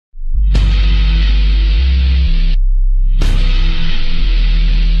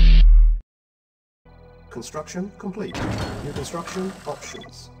Construction complete. New construction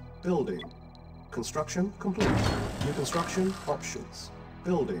options. Building. Construction complete. New construction options.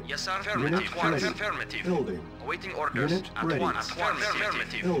 Building. Yes, sir. Affirmative. Affirmative. Building. Awaiting orders. Unit At ready. once.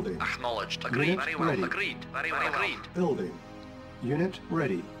 Affirmative. Building. Acknowledged. Agreed. Unit Very well. ready. Agreed. Very well. Agreed. Building. Unit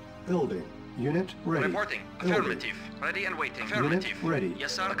ready. Building. Unit ready. Reporting. Building. Affirmative. Ready and waiting. Affirmative. Unit ready.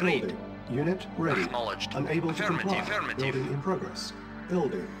 Yes, sir. Agreed. Building. Unit ready. Acknowledged. Unable to comply. Affirmative. Building in progress.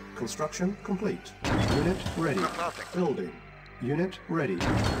 Building. Construction complete. Unit ready. Building. Unit ready.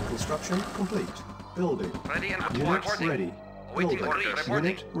 Construction complete. Building. Ready and Unit reporting. ready. Awaiting Building. orders. Reporting.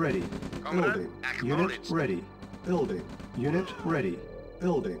 Unit ready. Building. Unit ready. Building. Unit ready.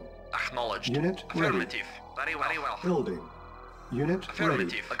 Building. Acknowledged. Unit ready. Affirmative. Very well. Very well. Building. Unit ready.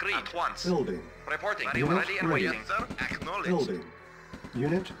 Affirmative. Agreed. At once. Building. Reporting. Unit Ready and ready. waiting. Sir. Acknowledged. Building.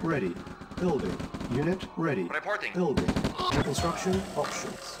 Unit ready. Building. Unit ready. Reporting. Building. New construction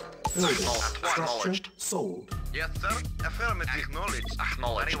options. Building. Structure Acknowledged. sold. Yes, sir. Affirmative. Acknowledged.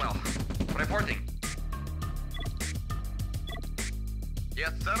 Acknowledged. Very well. Reporting.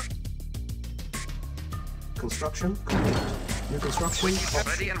 Yes, sir. Construction complete. New construction Waiting. options.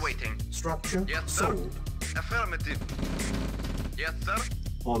 Ready and waiting. Structure Yes, sir. sold. Affirmative. Yes, sir.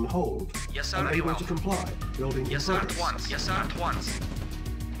 On hold. Yes, sir. Very Unable well. to comply. Building Yes, in sir. At progress. once. Yes, sir. At once.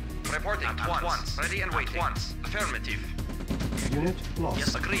 Reporting. At once. Ready and waiting. At once. Affirmative. Unit lost.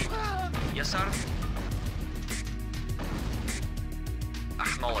 Yes, agreed. Yes, sir.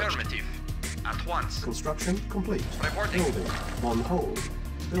 Acknowledged. Affirmative. At once. Construction complete. Reporting. Building. On hold.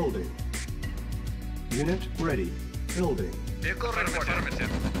 Building. Unit ready. Building. Vehicle ready.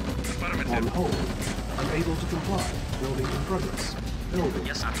 Affirmative. On hold. Unable to comply. Building in progress. Building.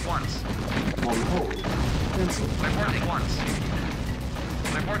 Yes, at once. On hold. Cancel. Reporting once.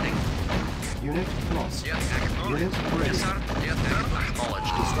 Reporting. Unit lost. Yes, acknowledged. Unit ready. Yes, sir. Yes, sir.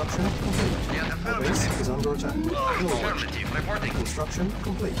 Acknowledged. Construction complete. Yes, Our base affirmative. is under attack. Building. Affirmative. Reporting. Construction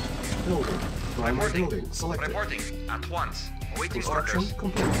complete. Building. Primary Reporting. building selected. Reporting. At once. Awaiting Construction orders.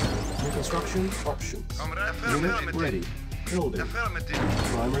 complete. New construction options. Unit ready. Building. Affirmative.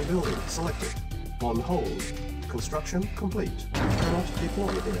 Primary building selected. On hold. Construction complete. Cannot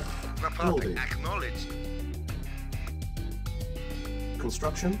deploy here. Building. Acknowledged.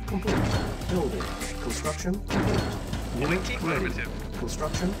 Construction complete. Building. Construction complete. Unit Waiting. ready. Affirmative.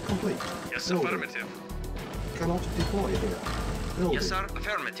 Construction complete. Yes, Building. affirmative. Cannot deploy here. Building. Yes, sir.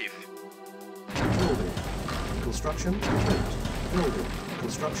 Affirmative. Building. Construction complete. Building.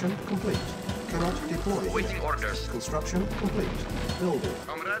 Construction complete. Cannot deploy here. Awaiting orders. Construction complete. Building.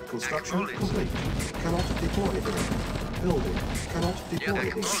 Comrade, Construction acknowledged. complete. Cannot deploy here. Building. Cannot deploy here.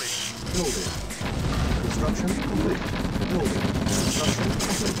 acknowledged. Building. Construction complete. Building. Construction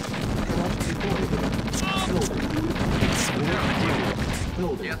complete. Cannot deploy here. Building. Unit ready.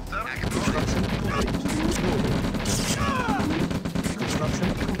 Building. Yes, sir. Construction complete. Building. Construction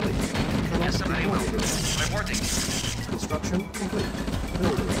complete. Cannot Yes, sir. Very deploy well. here. Reporting. Construction complete.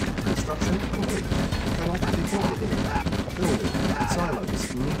 Building. Construction complete. Cannot deploy here. Building. Silos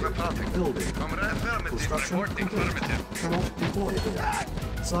needed. Reporting. Building. Comrade, affirmative. Construction Reporting. complete. Affirmative. Cannot deploy here.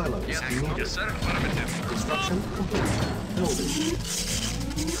 Silos Yes, needed. yes, sir. Affirmative. Construction complete. Building.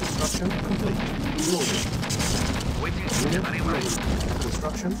 Construction complete. Building. Waiting. Unit Very well. ready.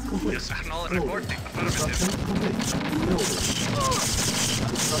 Construction complete. Yes, acknowledged. Building. Reporting. Construction Affirmative. complete. Building.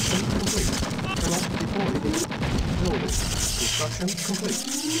 Construction complete. Cannot deploy here. Building. Construction complete.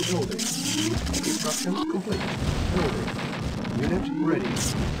 Building. Construction complete. Building. Unit ready.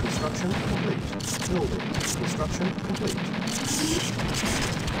 Construction complete. Building. Construction complete.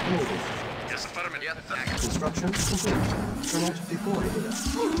 Building. Yes, affirmative. Yes, sir. Construction complete. Cannot deploy here.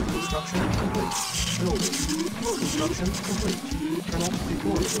 Construction complete. Building. Construction complete. Cannot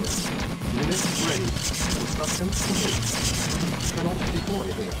deploy here. Unit ready. Construction complete. Cannot deploy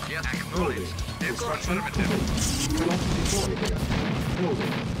here. Yes, Building. acknowledged. Vehicle Construction affirmative. complete. Cannot deploy here.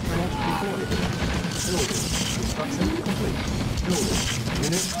 Building. Cannot deploy here. Building. Construction complete. Building.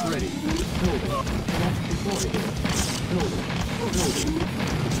 Unit ready. Building. Cannot deploy here. Building. Building.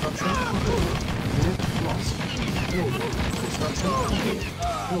 Construction complete. Unit lost. Building. Construction complete.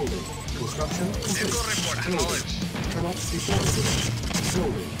 Building. Construction complete. Vehicle report. Building. Acknowledged. Cannot deploy here.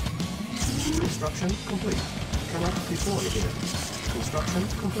 Building. Construction complete. Cannot deploy here. Construction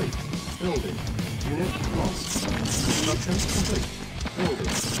complete. Building. Unit lost. Construction complete.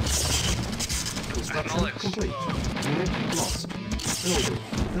 Building. Construction Acknowledged. complete. Unit lost. Building.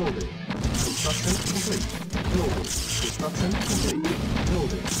 Building. Construction complete. Building. Construction complete.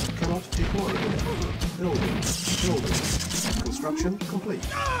 Building. Cannot deploy here. Building. Building. Construction complete.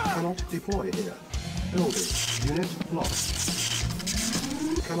 Cannot deploy here. Building. Unit lost.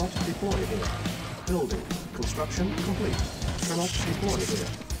 Cannot deploy here. Building. Construction complete. Cannot deploy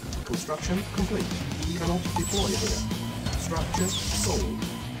here. Construction complete. Cannot deploy here. Structure sold.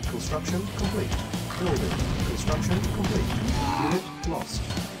 Construction complete. Building. Construction complete. Unit lost.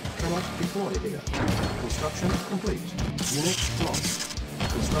 Cannot deploy here. Construction complete. Unit lost.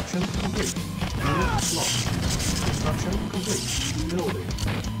 Construction complete. Unit lost. Construction complete. Building.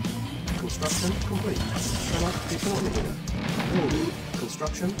 Construction complete. Cannot deploy here. Building.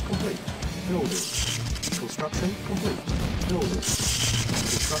 Construction complete. Building. Construction complete. Building.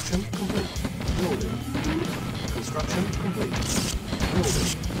 Construction complete. Building. Construction complete. Building.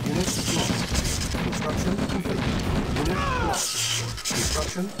 Unit lost. Construction complete. Unit lost.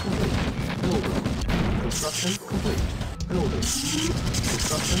 Construction complete. Building. Construction complete. Building.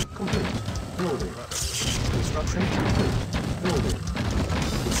 Construction complete. Building. Construction complete. Building.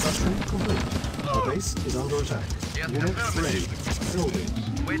 Construction complete. The base is under attack. Unit ready. Building.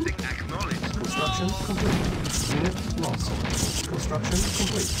 Waiting acknowledged. Construction complete. Unit lost. Construction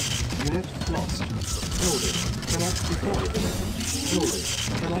complete. Unit lost. Building. Cannot deploy here. Building.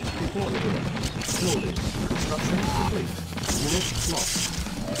 Cannot deploy here. Building. Construction complete. Unit lost.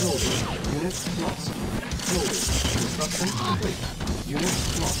 Building. Unit lost. Building. Construction complete. Unit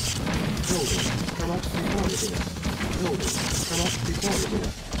lost. Building. Cannot deploy here. Building. Cannot deploy here.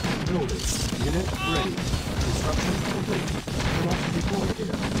 Building. Unit ready. Construction complete. Cannot deploy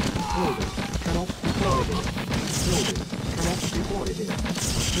here. Building. Cannot deploy here. Building. Cannot deploy here.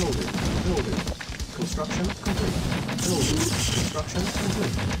 Building. Building. Construction complete. Building. Construction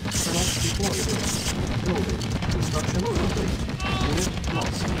complete. Cannot deploy here. Building. Construction complete. Unit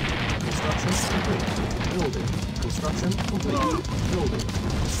lost. Construction complete. Building. Construction complete. Building.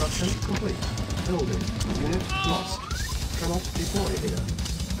 Construction complete. Building. Unit lost. Cannot deploy here.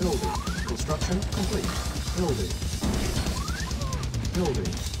 Building. Construction complete. Building.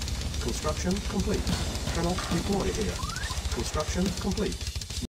 Building. Construction complete. Cannot deploy here. Construction complete.